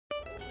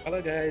Hello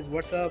guys,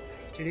 what's up?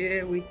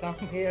 Today we come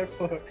here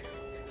for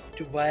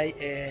to buy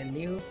a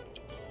new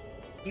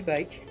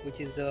e-bike,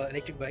 which is the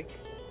electric bike,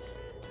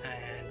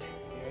 and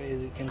here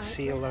you can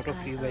see a lot of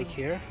e-bike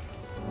here.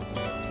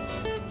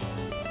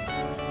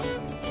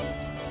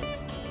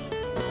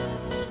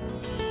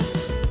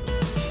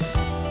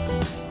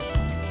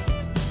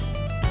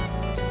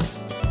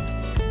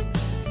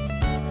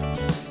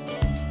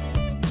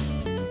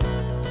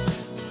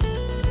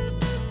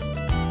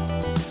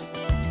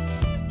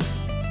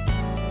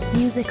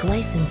 Music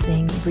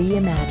licensing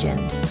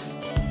reimagined.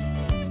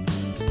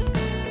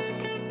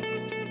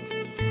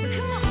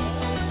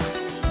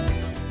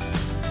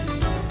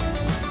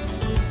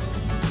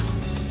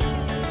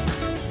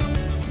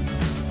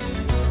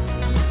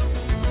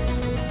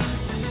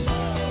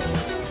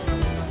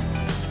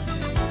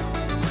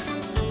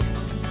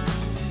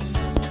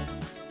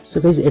 So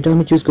guys এটা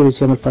আমি choose করেছি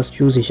আমার first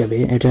choose হিসাবে।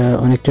 এটা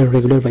অনেকটা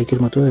regular বাইকের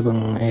মতো এবং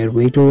এর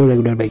ওয়েটও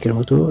রেগুলার বাইকের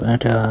মতো।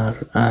 এটার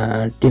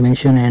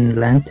ডিমেনশন অ্যান্ড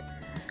লেন্থ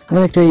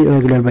অনেকটাই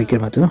রেগুলার বাইকের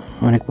মতো,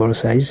 অনেক বড়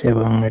সাইজ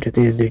এবং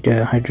এটাতে দুইটা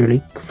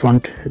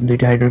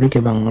হাইড্রোলিক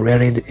এবং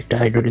রেয়ারে একটা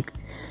হাইড্রোলিক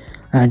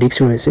ডিস্ক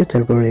রয়েছে।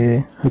 তারপরে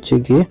হচ্ছে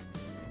গিয়ে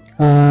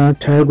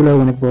টায়ারগুলো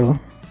অনেক বড়,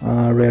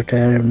 রেয়ার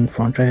টায়ার এবং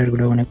ফ্রন্ট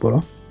টায়ারগুলো অনেক বড়।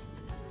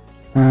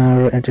 আর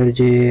এটার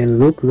যে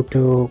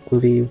লুকটাও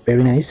খুবই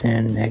very nice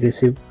and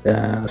aggressive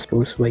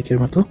sports বাইকের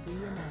মতো।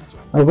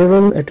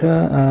 ওভারঅল এটা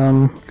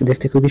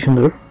দেখতে খুবই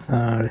সুন্দর।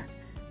 আর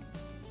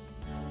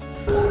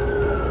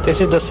This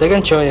is the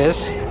second choice,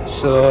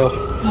 so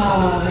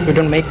we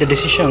don't make the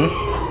decision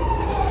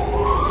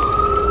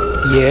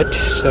yet.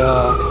 So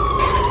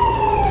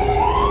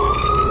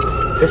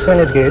this one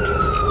is good,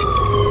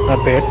 not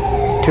bad.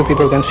 Two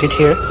people can sit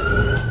here,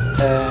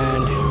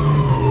 and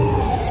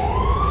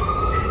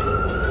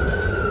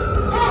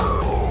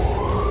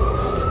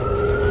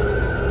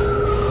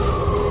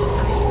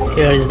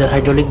here is the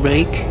hydraulic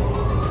brake.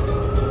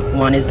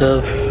 One is the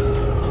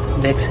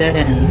back side,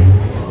 and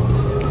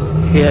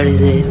here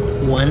is a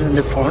one in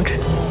the front.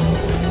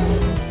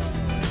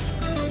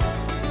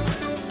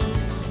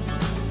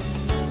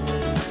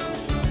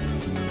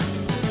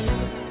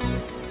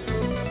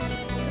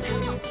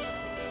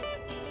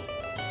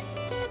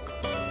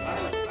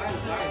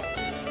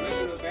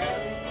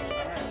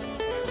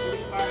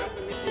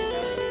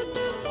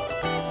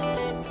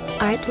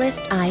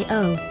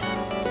 Artlist.io.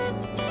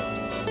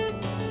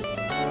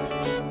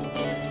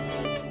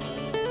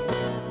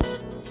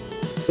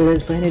 So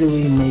guys, finally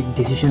we make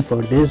decision for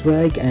this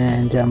bike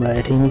and আমরা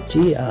এটাই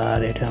নিচ্ছি আর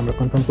এটা আমরা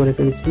confirm করে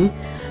ফেলেছি।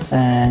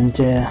 And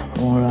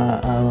ওরা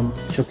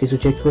সব কিছু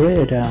চেক করে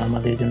এটা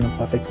আমাদের জন্য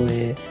পারফেক্ট করে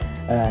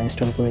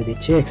ইনস্টল করে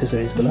দিচ্ছে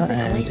অ্যাক্সেসরিজগুলো।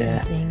 অ্যান্ড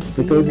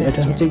বিকজ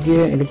এটা হচ্ছে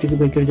গিয়ে ইলেকট্রিক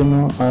বাইকের জন্য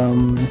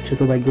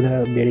ছোটো বাইকগুলো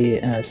very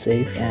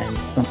safe and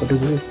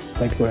comfortable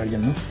ride করার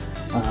জন্য,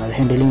 আর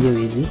হ্যান্ডেলিংয়েও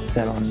ইজি।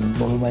 কারণ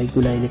বড়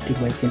বাইকগুলো ইলেকট্রিক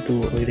বাইক কিন্তু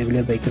ওই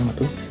রেগুলার বাইকের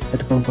মতো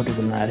এত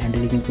কমফোর্টেবল না, আর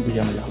হ্যান্ডেলিং কিন্তু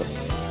ঝামেলা হয়।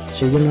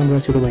 সেই জন্য আমরা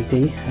ছোটো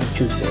বাইকটাই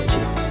চুজ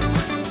করেছি।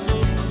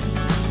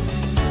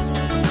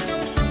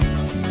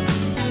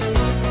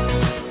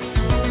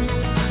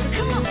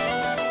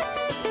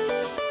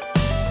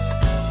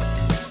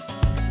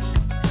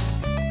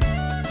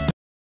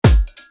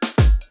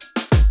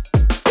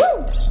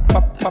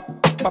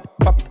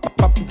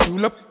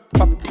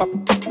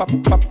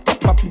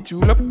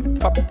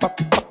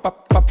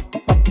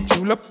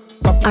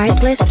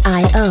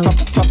 Artlist.io.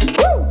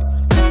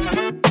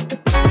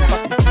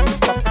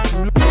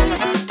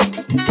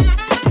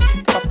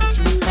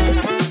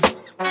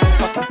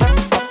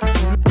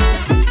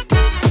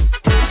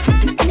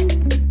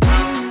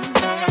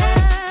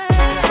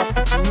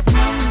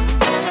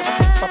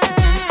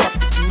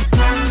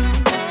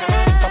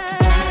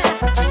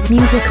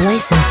 Music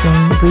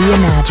licensing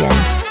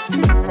reimagined.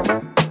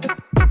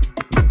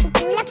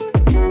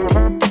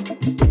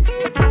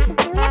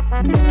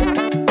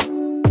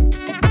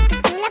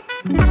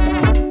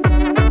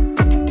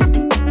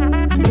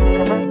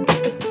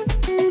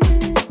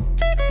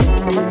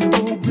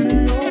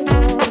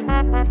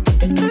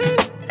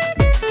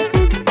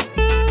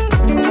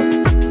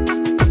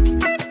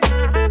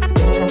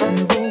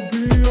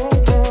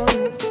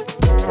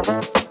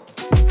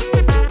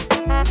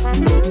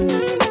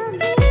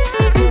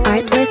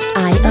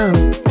 Artlist.io.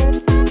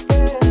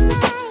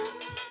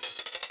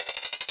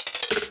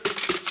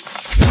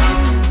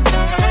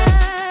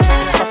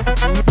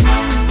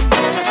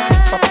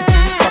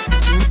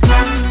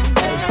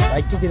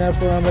 বাইকটি কেনার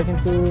পর আমরা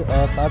কিন্তু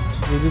ফার্স্ট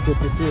রিভিউ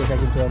করতেছি। এটা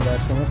কিন্তু আমরা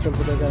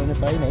সমস্যার কারণে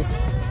পাই নাই।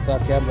 সো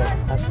আজকে আমরা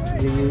ফার্স্ট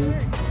রিভিউ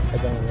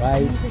এবং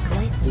রাইড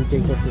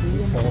দুটোই করতেছি।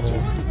 So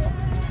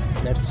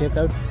let's check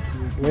out.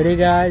 Ready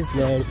guys,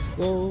 let's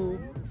go.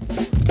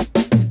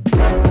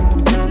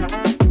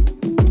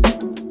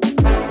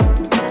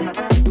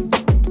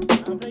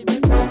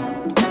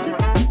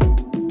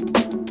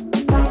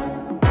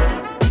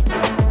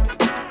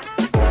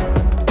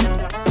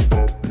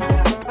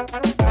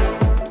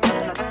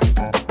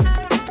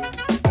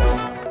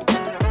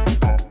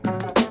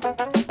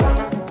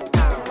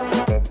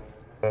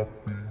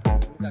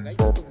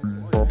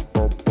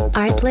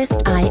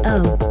 Artlist.io.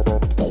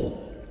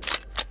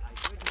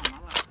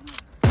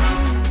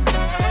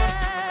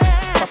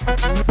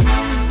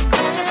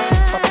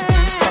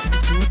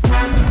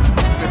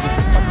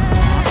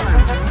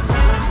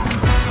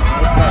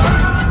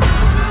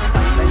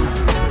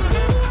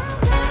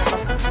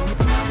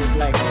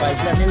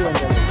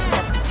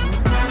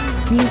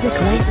 Music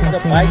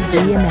licensing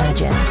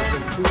reimagined.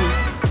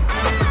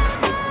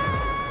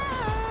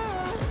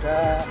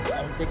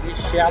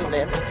 Share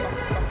lane,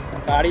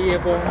 গাড়ি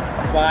এবং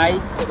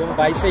বাইক এবং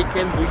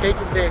বাইসাইকেল দুইটাই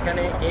কিন্তু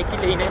এখানে একই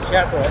লেনে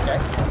শেয়ার করা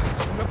যায়।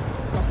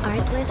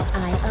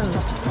 Artlist.io.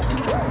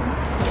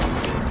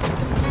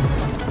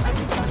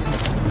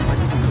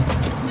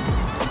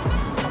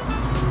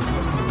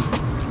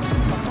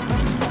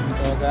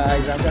 তো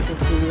গাইজ আমরা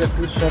কিন্তু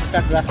একটু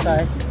শর্টকাট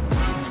রাস্তায়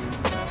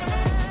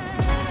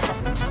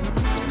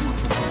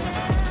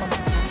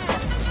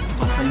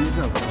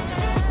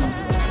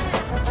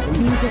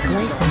Music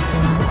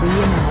licensing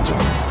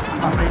reimagined.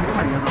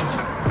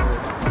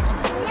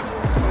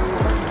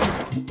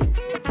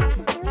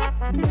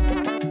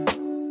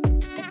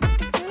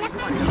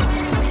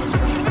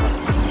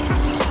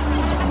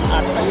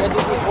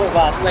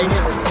 বাস লাইনে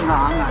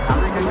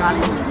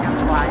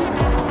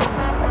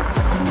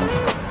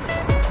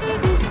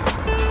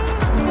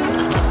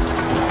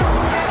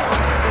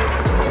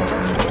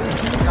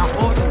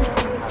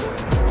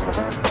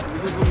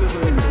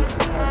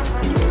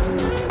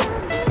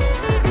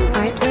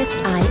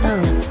Artlist.io.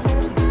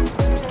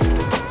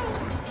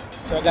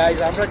 তো গাইজ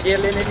আমরা যে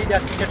লেনে দিয়ে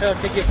যাচ্ছি সেটা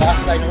হচ্ছে কি বাস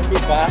লাইন, অনলি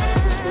বাস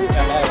কিন্তু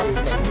এলাও এই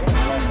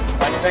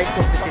লাইনে রাইড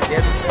করতেছি,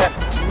 যেহেতু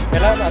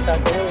এলাও না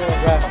তারপরেও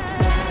আমরা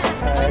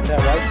এটা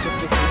রাইড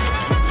করতেছি।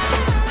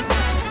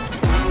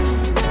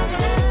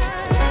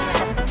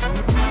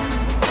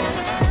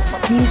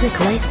 Music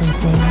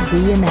licensing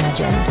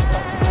reimagined.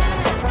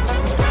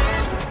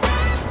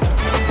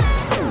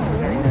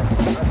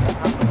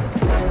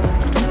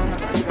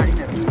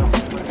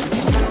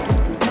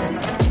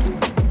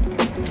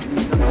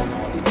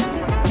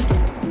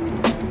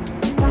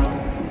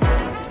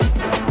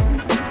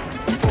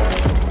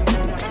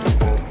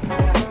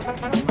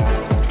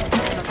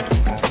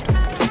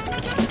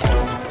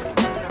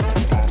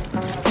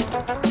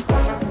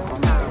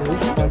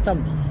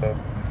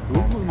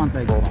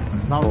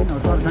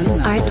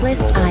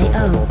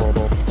 Artlist.io.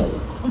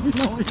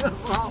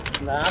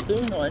 না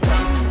তুমি নয়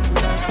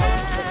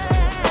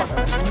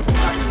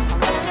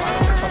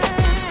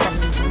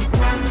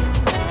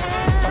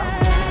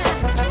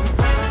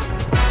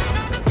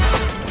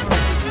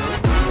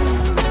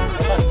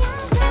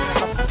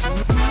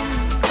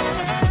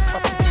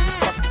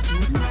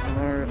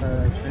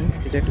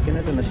এটা একটু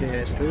কেনার জন্য সে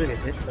স্টোরে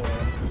গেছে, তো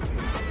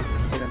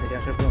সেখান থেকে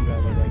আসার পর আমরা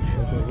আবার বাইক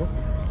শুরু করবো।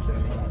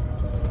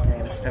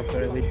 স্টাফ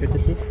করে ওয়েট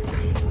করতেছি।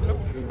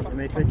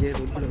 আমেরিকার যে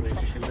রুলগুলো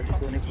রয়েছে সেগুলো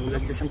থেকে অনেক রুল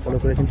রেগুলেশন ফলো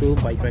করে কিন্তু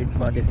বাইক রাইড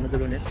বা যে কোনো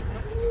ধরনের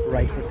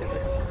রাইড করতে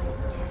হয়।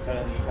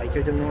 কারণ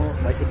বাইকের জন্য,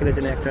 বাইসাইকেলের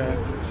জন্য একটা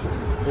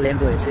লেন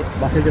রয়েছে,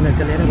 বাসের জন্য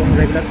একটা লেন এবং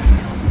রেগুলার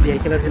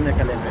ভেহিকেলের জন্য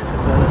একটা লেন রয়েছে।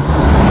 তো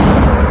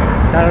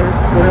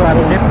তারপরেও আরও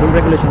অনেক রুল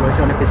রেগুলেশন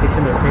রয়েছে, অনেক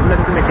রেস্ট্রিকশন রয়েছে, এগুলো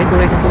কিন্তু মেনটেন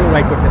করে কিন্তু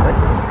রাইড করতে হয়।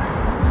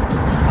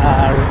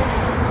 আর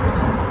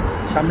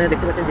সামনে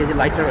দেখতে পাচ্ছেন যে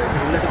লাইটটা রয়েছে,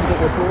 এগুলো কিন্তু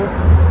অটো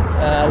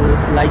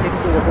লাইটে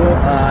কিন্তু অটো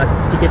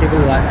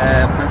টিকেটেবল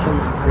ফাংশন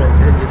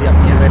রয়েছে। যদি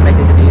আপনি রেড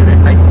লাইটে যদি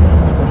রেড লাইট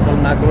কন্ট্রোল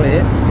না করে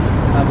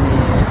আপনি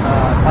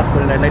পাস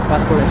করে রেড লাইট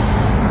পাস করেন,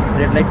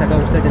 রেড লাইট থাকা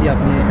অবস্থায় যদি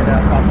আপনি এটা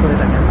পাস করে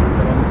থাকেন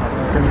তখন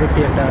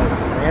অটোমেটিকলি একটা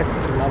রেড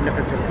লাভ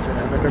লেটার চলে আসবে।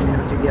 লাভ লেটার মিন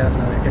হচ্ছে গিয়ে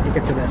আপনার একটা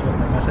টিকিট চলে আসবে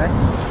আপনার বাসায়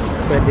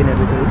কয়েকদিনের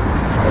ভিতরে।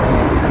 তো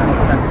এখানে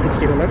মতো থাকবে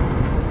 $60।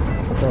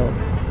 সো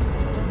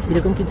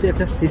এরকম কিন্তু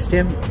একটা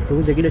সিস্টেম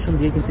রুল রেগুলেশন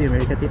দিয়ে কিন্তু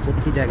আমেরিকাতে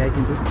প্রতিটি জায়গায়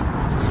কিন্তু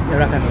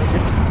রাখানো হয়েছে,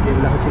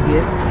 যেগুলো হচ্ছে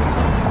গিয়ে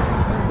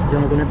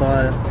জনগণের বা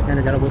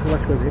এখানে যারা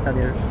বসবাস করবে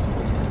তাদের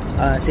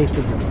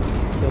সেফটির জন্য।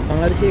 তো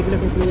বাংলাদেশে এগুলো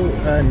কিন্তু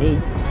নেই।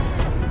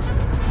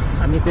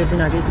 আমি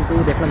কয়েকদিন আগে কিন্তু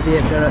দেখলাম যে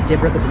একটা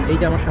জেব্রা ক্রসিং, এই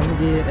যে আমার সামনে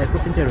যে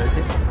ক্রসিংটা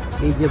রয়েছে,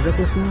 এই জেব্রা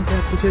ক্রসিংটা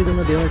কিসের জন্য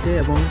দেওয়া হয়েছে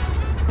এবং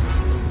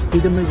কী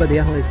জন্যই বা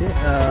দেওয়া হয়েছে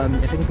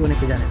এটা কিন্তু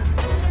অনেকে জানে না।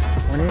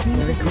 অনেক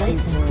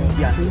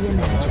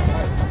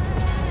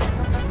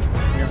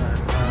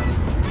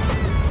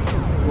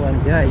one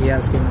guy he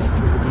asking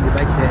visiting the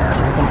bike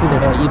I'm confused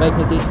e-bike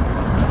নাকি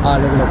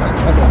regular bike,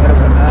 okay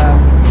whatever.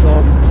 So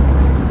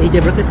এই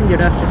জেব্রা ক্রসিং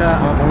যেটা সেটা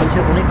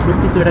বাংলাদেশের অনেক লোক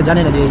কিন্তু এটা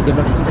জানে না যে এই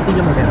জেব্রা ক্রসিংটা কী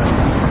জন্য দেওয়া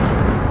হচ্ছে।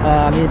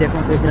 আমি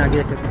দেখলাম কয়েকদিন আগে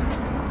একটা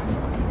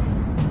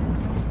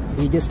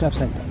এই যে স্টপ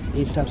সাইনটা,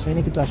 এই স্টপ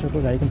সাইনে কিন্তু আসার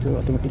পর গাড়ি কিন্তু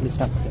অটোমেটিকলি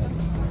স্টপ হতে হবে।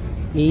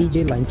 এই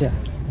যে লাইনটা,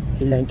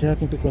 এই লাইনটা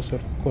কিন্তু ক্রস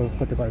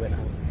করতে পারবে না।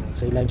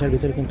 সো এই লাইনটার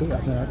ভিতরে কিন্তু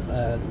আপনার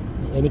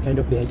any kind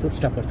of vehicle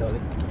stop করতে হবে।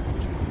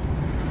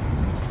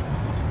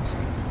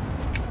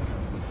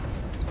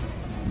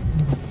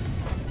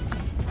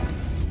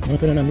 মনে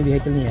করেন আমি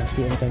ভেহিকল নিয়ে আসছি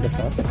any kind of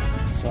car,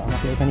 so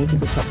আমাকে এখানেই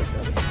কিন্তু স্টপ করতে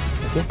হবে।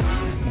 ওকে,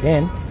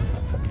 দেন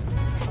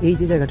এই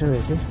যে জায়গাটা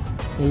রয়েছে,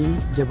 এই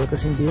জেব্রা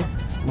ক্রসিং দিয়ে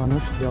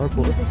মানুষ যাওয়ার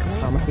পর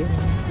আমাকে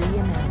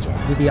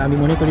যদি আমি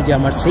মনে করি যে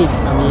আমার সেফ,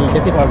 আমি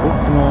যেতে পারবো,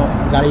 কোনো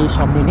গাড়ি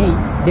সামনে নেই,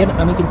 দেন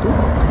আমি কিন্তু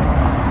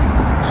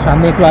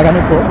সামনে একটু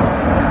আগানোর পর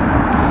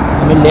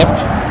আমি লেফট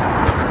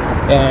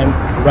অ্যান্ড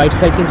রাইট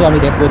সাইড কিন্তু আমি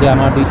দেখবো যে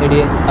আমার দুই সাইডে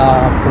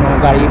কোনো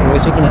গাড়ি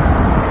রয়েছে কিনা।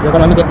 যখন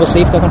আমি দেখবো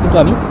সেফ তখন কিন্তু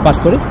আমি পাস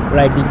করে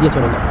রাইট দিক দিয়ে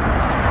চলে যাব।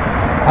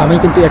 আমি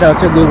কিন্তু এটা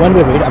হচ্ছে ওয়ান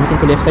ওয়ে রোড, আমি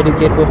কিন্তু লেফট সাইডে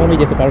দিয়ে কখনোই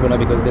যেতে পারবো না,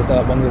 because this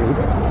one way road.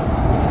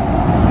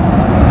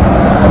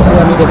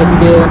 আমি দেখেছি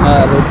যে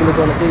রোডগুলোতে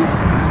অনেকেই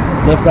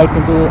লেফট রাইট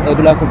কিন্তু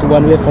এগুলো কিন্তু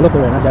ওয়ান ওয়ে ফলো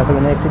করে না, যার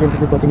কারণে অ্যাক্সিডেন্ট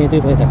কিন্তু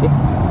প্রতিনিয়তই হয়ে থাকে।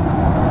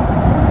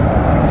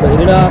 সো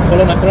এগুলো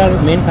ফলো না করার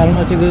মেন কারণ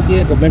হচ্ছে যে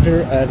গভর্নমেন্টের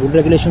রুল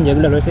রেগুলেশন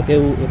যেগুলো রয়েছে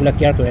কেউ এগুলো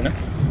কেয়ার করে না,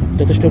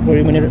 যথেষ্ট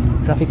পরিমাণের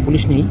ট্রাফিক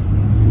পুলিশ নেই,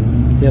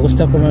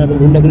 ব্যবস্থাপনা এবং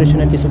রুল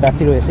রেগুলেশনের কিছু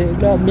ঘাটতি রয়েছে।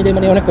 এগুলো মিলে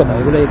মানে অনেক কথা,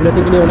 এগুলোতে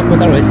গেলে অনেক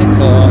কথা রয়েছে।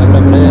 সো এগুলো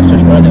বলে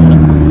শেষ করা যাবে না।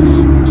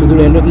 শুধু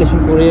রেল রেগুলেশন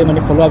করে মানে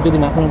ফলো আপ যদি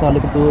না করেন তাহলে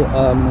কিন্তু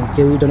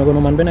কেউ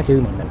জনগণও মানবে না,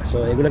 কেউই মানবে না। সো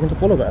এগুলো কিন্তু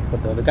ফলো আপ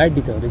করতে হবে, গাইড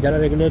দিতে হবে। যারা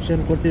রেগুলেশন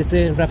করতেছে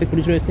ট্রাফিক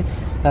পুলিশ রয়েছে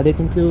তাদের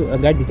কিন্তু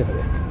গাইড দিতে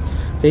হবে।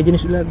 তো এই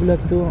জিনিসগুলো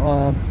কিন্তু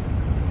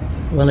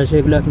বাংলাদেশে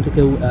এগুলো কিন্তু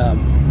কেউ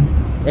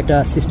একটা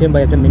সিস্টেম বা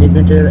একটা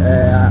ম্যানেজমেন্টের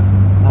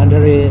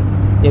আন্ডারে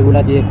এগুলা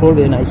যে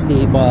করবে নাইসলি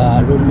বা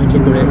রুল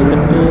মেনটেন করে, এগুলো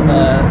কিন্তু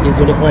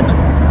ইউজুয়ালি হয় না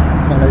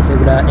বাংলাদেশে।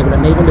 এগুলো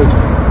নেই বলেই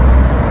চলে।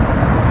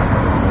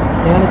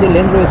 এখানে যে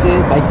লেন রয়েছে,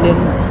 বাইক লেন,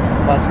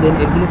 বাস লেন,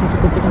 এগুলো কিন্তু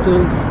করতে কিন্তু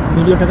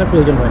মিলিয়ন টাকার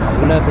প্রয়োজন হয় না।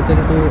 এগুলো করতে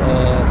কিন্তু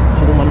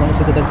শুধু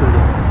মানসিকতার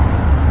প্রয়োজন।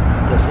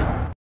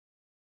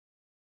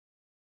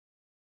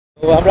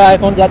 তো আমরা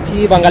এখন যাচ্ছি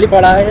বাঙালি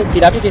পাড়ায়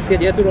জিলাপি কিনতে,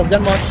 যেহেতু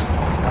রমজান মাস।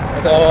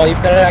 তো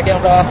ইফতারের আগে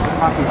আমরা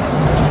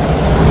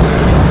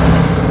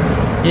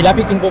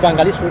জিলাপি কিনবো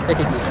বাঙালি স্টোর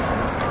থেকে গিয়ে।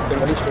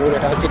 বেঙ্গলি স্টোর,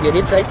 এটা হচ্ছে গিয়ে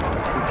হিল সাইড।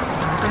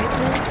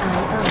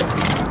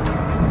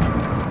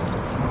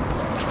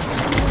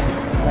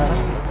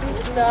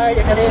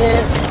 এখানে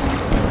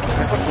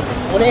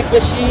অনেক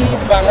বেশি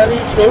বাঙালি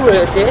স্টোর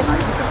রয়েছে,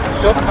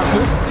 সব কিছু।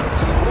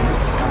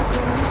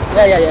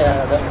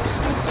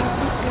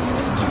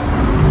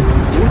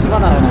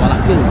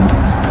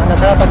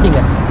 তারা পার্কিং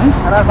আছে,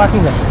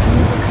 পার্কিং আছে।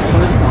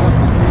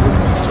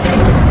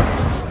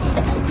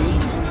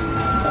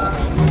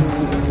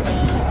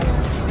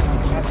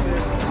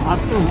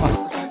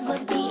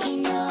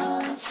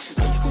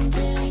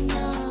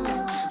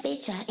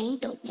 Bitch, I ain't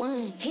the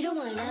one. He don't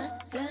want love,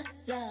 love,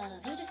 love.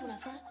 He just wanna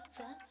fuck,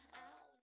 fuck.